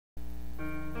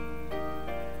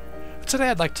today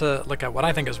I'd like to look at what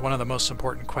I think is one of the most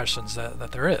important questions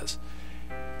that there is.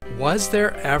 Was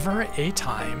there ever a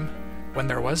time when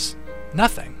there was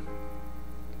nothing?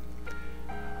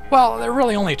 Well, there are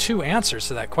really only two answers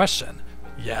to that question.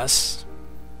 Yes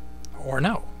or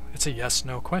no. It's a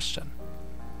yes-no question.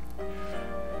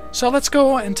 So let's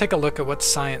go and take a look at what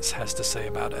science has to say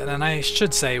about it. And I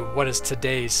should say, what does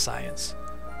today's science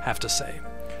have to say?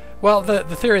 Well, the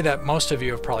theory that most of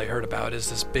you have probably heard about is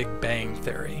this Big Bang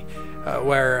theory,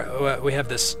 where we have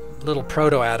this little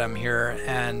protoatom here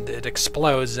and it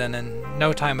explodes, and in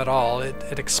no time at all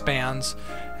it expands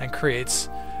and creates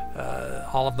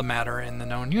all of the matter in the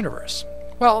known universe.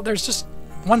 Well, there's just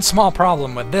one small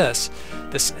problem with this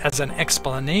as an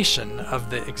explanation of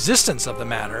the existence of the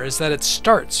matter, is that it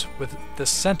starts with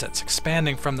this sentence,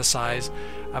 expanding from the size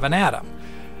of an atom.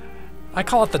 I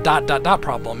call it the ...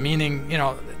 problem, meaning, you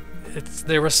know,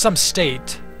 there was some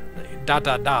state, ...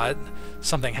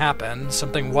 something happened,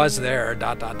 something was there, ...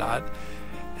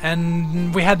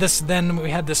 and we had this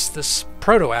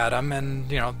protoatom,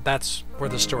 and, you know, that's where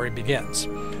the story begins.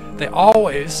 They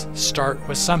always start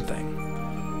with something,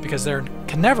 because there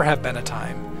can never have been a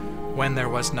time when there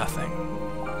was nothing.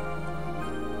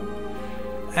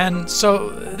 And so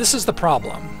this is the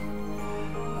problem.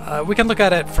 We can look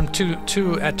at it from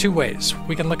two ways.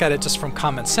 We can look at it just from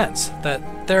common sense,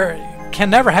 that there can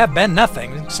never have been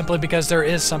nothing simply because there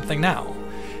is something now.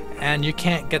 And you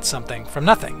can't get something from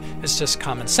nothing. It's just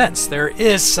common sense. There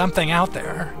is something out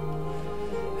there.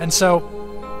 And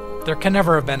so there can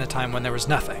never have been a time when there was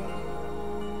nothing.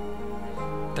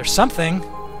 There's something,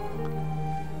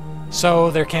 so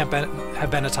there can't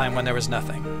have been a time when there was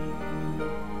nothing.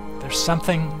 There's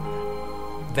something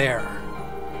there.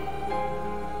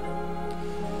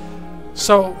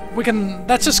 So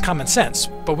that's just common sense,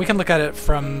 but we can look at it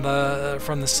from the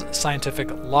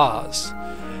scientific laws.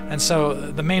 And so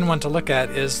the main one to look at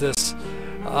is this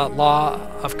law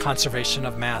of conservation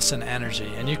of mass and energy.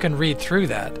 And you can read through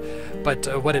that,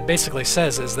 but what it basically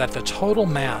says is that the total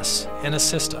mass in a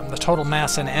system, the total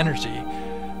mass and energy,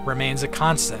 remains a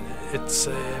constant.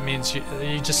 It means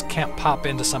you just can't pop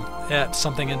into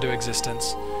something into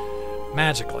existence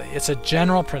magically. It's a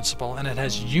general principle, and it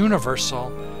has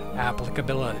universal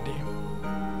applicability.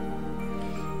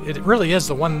 It really is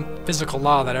the one physical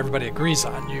law that everybody agrees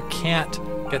on. You can't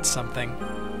get something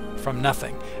from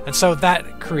nothing. And so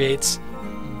that creates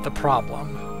the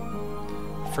problem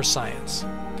for science.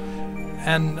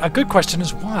 And a good question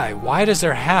is why? Why does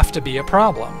there have to be a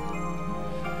problem?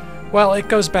 Well, it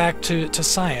goes back to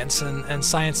science and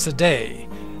science today,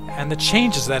 and the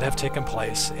changes that have taken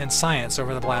place in science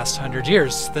over the last 100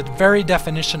 years. The very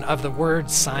definition of the word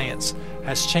science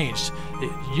has changed.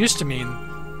 It used to mean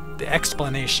the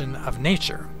explanation of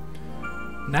nature.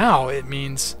 Now it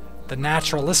means the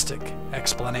naturalistic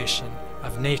explanation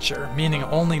of nature, meaning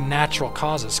only natural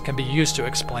causes can be used to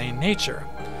explain nature.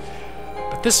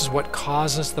 But this is what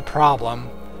causes the problem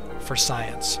for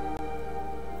science.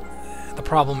 The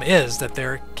problem is that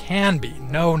there can be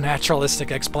no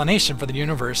naturalistic explanation for the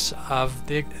universe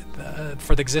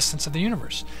for the existence of the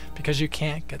universe, because you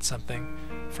can't get something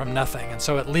from nothing. And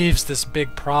so it leaves this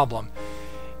big problem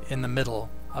in the middle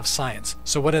of science.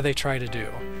 So what do they try to do?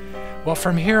 Well,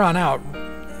 from here on out,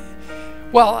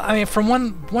 well, I mean, from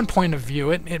one point of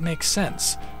view, it makes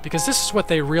sense, because this is what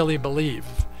they really believe,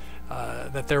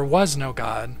 that there was no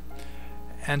God,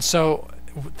 and so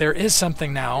there is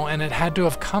something now, and it had to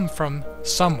have come from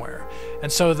somewhere.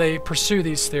 And so they pursue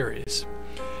these theories.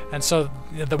 And so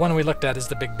the one we looked at is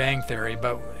the Big Bang theory,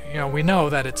 but you know, we know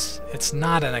that it's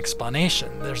not an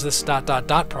explanation. There's this ...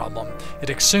 problem. It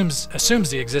assumes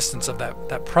the existence of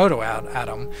that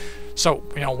proto-atom. So,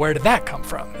 you know, where did that come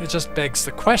from? It just begs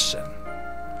the question.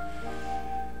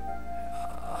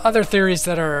 Other theories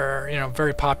that are, you know,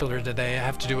 very popular today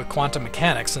have to do with quantum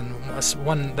mechanics, and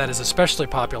one that is especially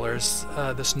popular is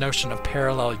this notion of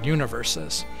parallel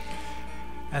universes.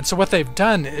 And so what they've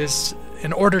done is,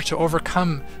 in order to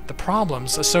overcome the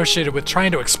problems associated with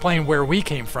trying to explain where we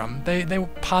came from, they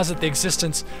posit the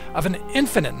existence of an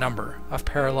infinite number of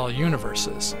parallel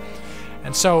universes.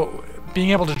 And so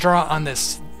being able to draw on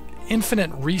this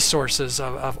infinite resources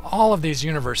of all of these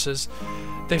universes,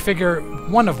 they figure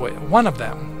one of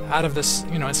them, out of this,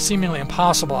 you know, seemingly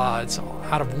impossible odds,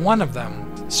 out of one of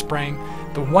them sprang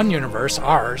the one universe,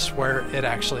 ours, where it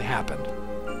actually happened.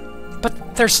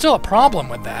 But there's still a problem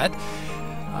with that.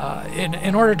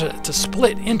 In order to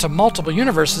split into multiple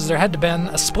universes, there had to have been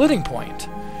a splitting point.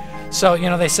 So, you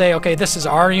know, they say, okay, this is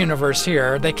our universe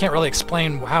here. They can't really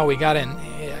explain how we got in,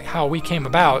 how we came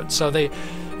about. So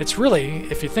it's really,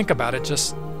 if you think about it,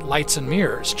 just lights and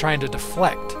mirrors trying to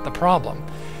deflect the problem.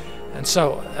 And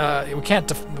so we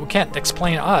can't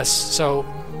explain us. So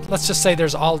let's just say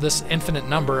there's all this infinite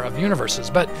number of universes,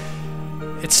 but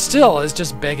it still is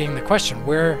just begging the question: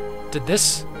 where did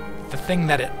the thing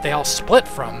that they all split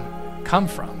from, come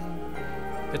from?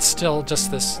 It's still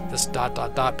just this dot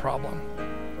dot dot problem.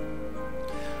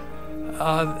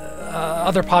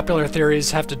 Other popular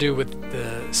theories have to do with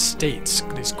the states,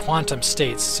 these quantum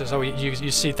states. So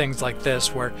you see things like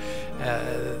this, where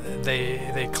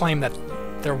they claim that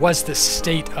there was this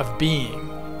state of being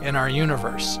in our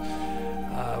universe,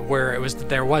 where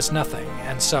there was nothing,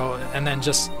 and then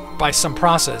just by some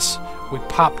process we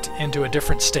popped into a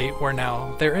different state where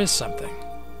now there is something.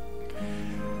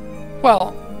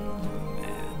 Well,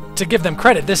 to give them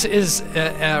credit, this is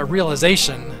a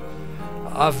realization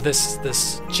of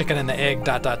this chicken and the egg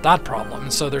dot dot dot problem.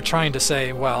 And so they're trying to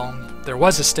say, well, there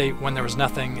was a state when there was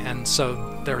nothing, and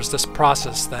so there was this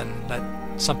process then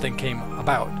that something came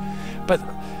about. But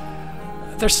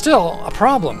there's still a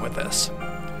problem with this.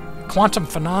 Quantum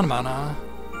phenomena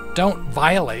don't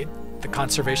violate the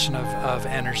conservation of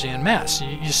energy and mass.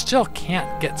 You still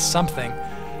can't get something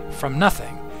from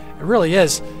nothing. It really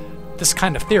is, this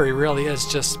kind of theory really is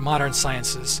just modern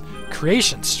science's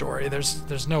creation story.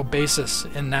 There's no basis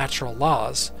in natural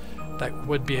laws that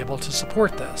would be able to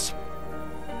support this.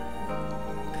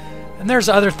 And there's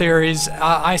other theories.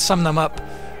 I sum them up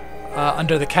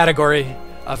under the category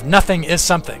of nothing is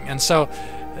something. And so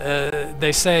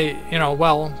they say,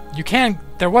 well,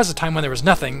 there was a time when there was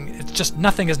nothing. It's just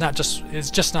nothing is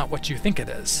just not what you think it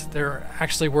is. There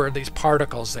actually were these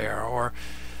particles there, or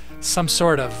some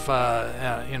sort of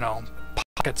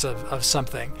pockets of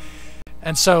something.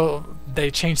 And so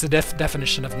they changed the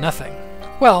definition of nothing.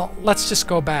 Well, let's just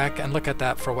go back and look at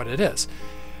that for what it is.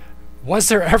 Was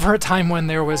there ever a time when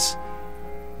there was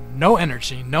no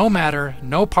energy, no matter,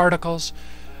 no particles,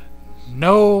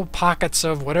 no pockets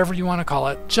of whatever you want to call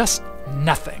it, just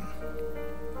nothing?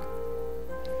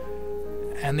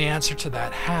 And the answer to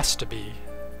that has to be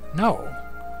no.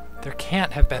 There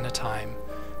can't have been a time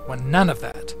when none of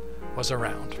that was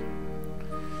around.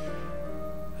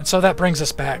 And so that brings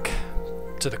us back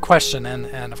to the question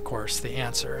and of course the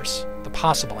answers, the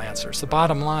possible answers. The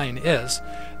bottom line is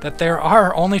that there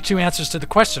are only two answers to the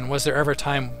question: was there ever a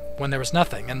time when there was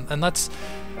nothing? And let's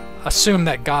assume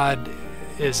that God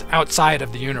is outside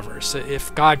of the universe.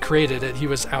 If God created it, he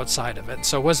was outside of it.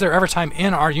 So was there ever a time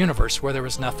in our universe where there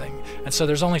was nothing? And so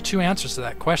there's only two answers to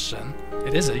that question.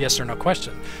 It is a yes or no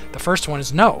question. The first one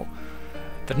is no.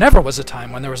 There never was a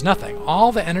time when there was nothing.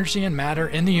 All the energy and matter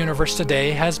in the universe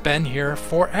today has been here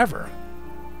forever.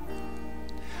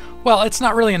 Well, it's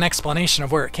not really an explanation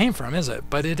of where it came from, is it?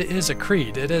 But it is a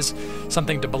creed. It is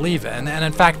something to believe in. And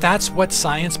in fact, that's what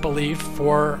science believed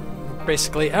for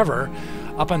basically ever,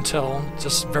 up until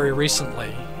just very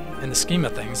recently, in the scheme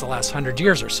of things, the last 100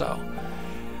 years or so.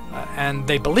 And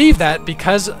they believed that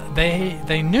because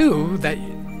they knew that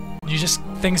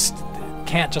things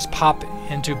can't just pop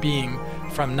into being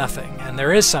from nothing. And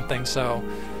there is something, so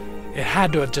it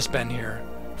had to have just been here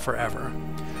forever.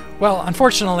 Well,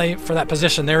 unfortunately for that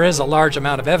position, there is a large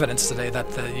amount of evidence today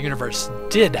that the universe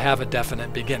did have a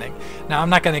definite beginning. Now, I'm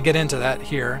not going to get into that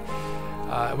here.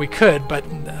 We could, but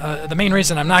the main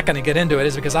reason I'm not going to get into it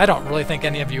is because I don't really think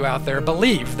any of you out there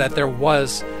believe that there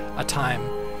was a time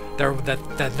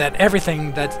that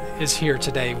everything that is here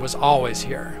today was always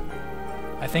here.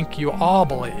 I think you all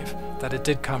believe that it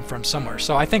did come from somewhere.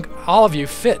 So I think all of you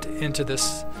fit into the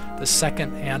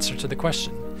second answer to the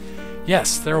question.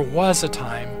 Yes, there was a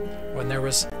time when there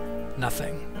was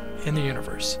nothing in the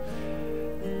universe.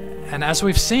 And as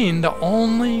we've seen, the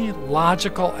only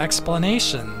logical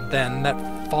explanation then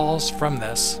that falls from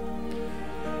this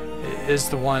is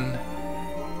the one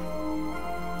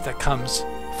that comes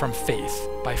from faith.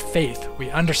 By faith, we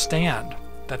understand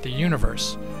that the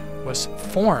universe was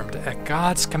formed at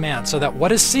God's command, so that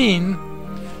what is seen,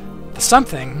 the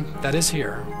something that is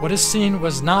here, what is seen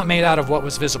was not made out of what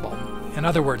was visible. In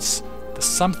other words, the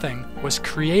something was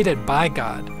created by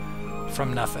God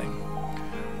from nothing.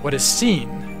 What is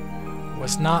seen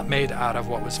was not made out of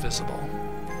what was visible.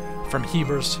 From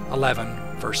Hebrews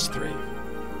 11, verse 3.